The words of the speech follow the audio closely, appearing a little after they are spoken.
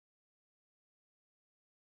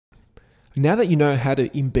Now that you know how to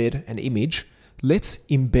embed an image, let's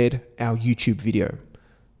embed our YouTube video.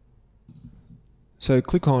 So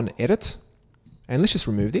click on Edit, and let's just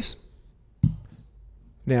remove this.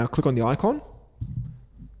 Now click on the icon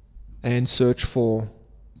and search for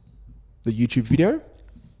the YouTube video.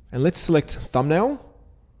 And let's select thumbnail,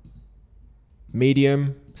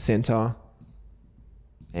 medium, center,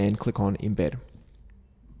 and click on embed.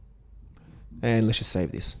 And let's just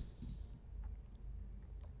save this.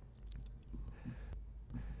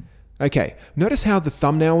 Okay, notice how the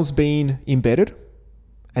thumbnail's been embedded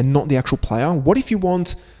and not the actual player. What if you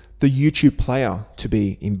want the YouTube player to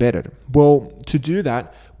be embedded? Well, to do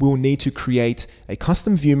that, we'll need to create a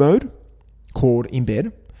custom view mode called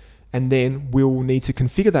embed, and then we'll need to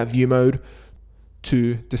configure that view mode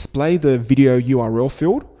to display the video URL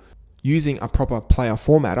field using a proper player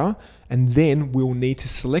formatter, and then we'll need to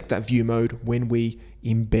select that view mode when we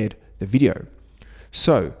embed the video.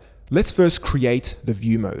 So let's first create the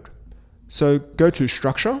view mode. So go to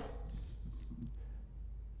Structure,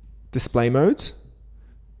 Display Modes,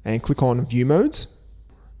 and click on View Modes.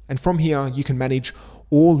 And from here, you can manage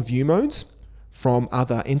all view modes from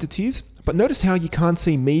other entities. But notice how you can't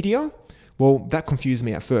see media? Well, that confused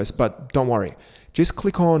me at first, but don't worry. Just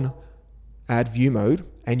click on Add View Mode,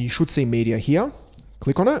 and you should see media here.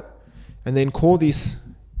 Click on it, and then call this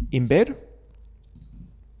Embed,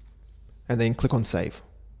 and then click on Save.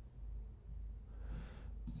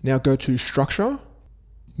 Now go to Structure,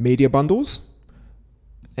 Media Bundles,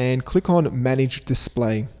 and click on Manage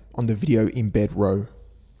Display on the Video Embed row.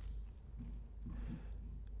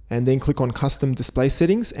 And then click on Custom Display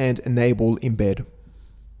Settings and Enable Embed.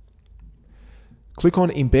 Click on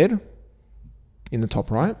Embed in the top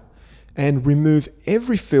right and remove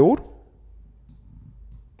every field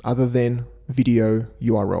other than video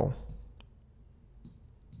URL.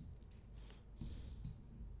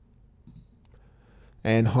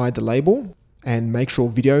 And hide the label and make sure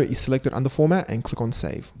video is selected under format and click on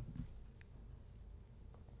Save.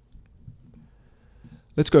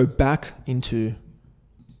 Let's go back into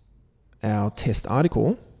our test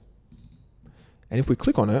article, and if we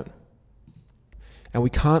click on it, and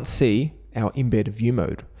we can't see our embed view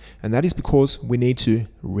mode, and that is because we need to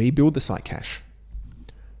rebuild the site cache.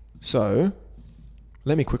 So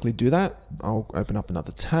let me quickly do that. I'll open up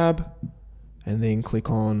another tab and then click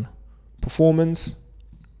on Performance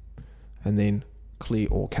and then clear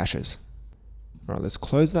all caches. All right, let's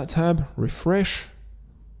close that tab, refresh.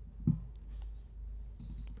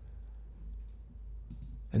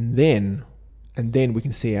 And then we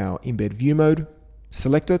can see our embed view mode.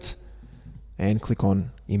 Select it and click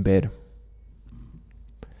on embed.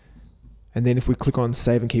 And then if we click on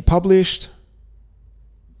Save and Keep Published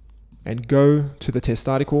and go to the test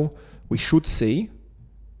article, we should see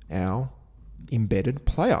our embedded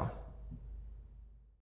player.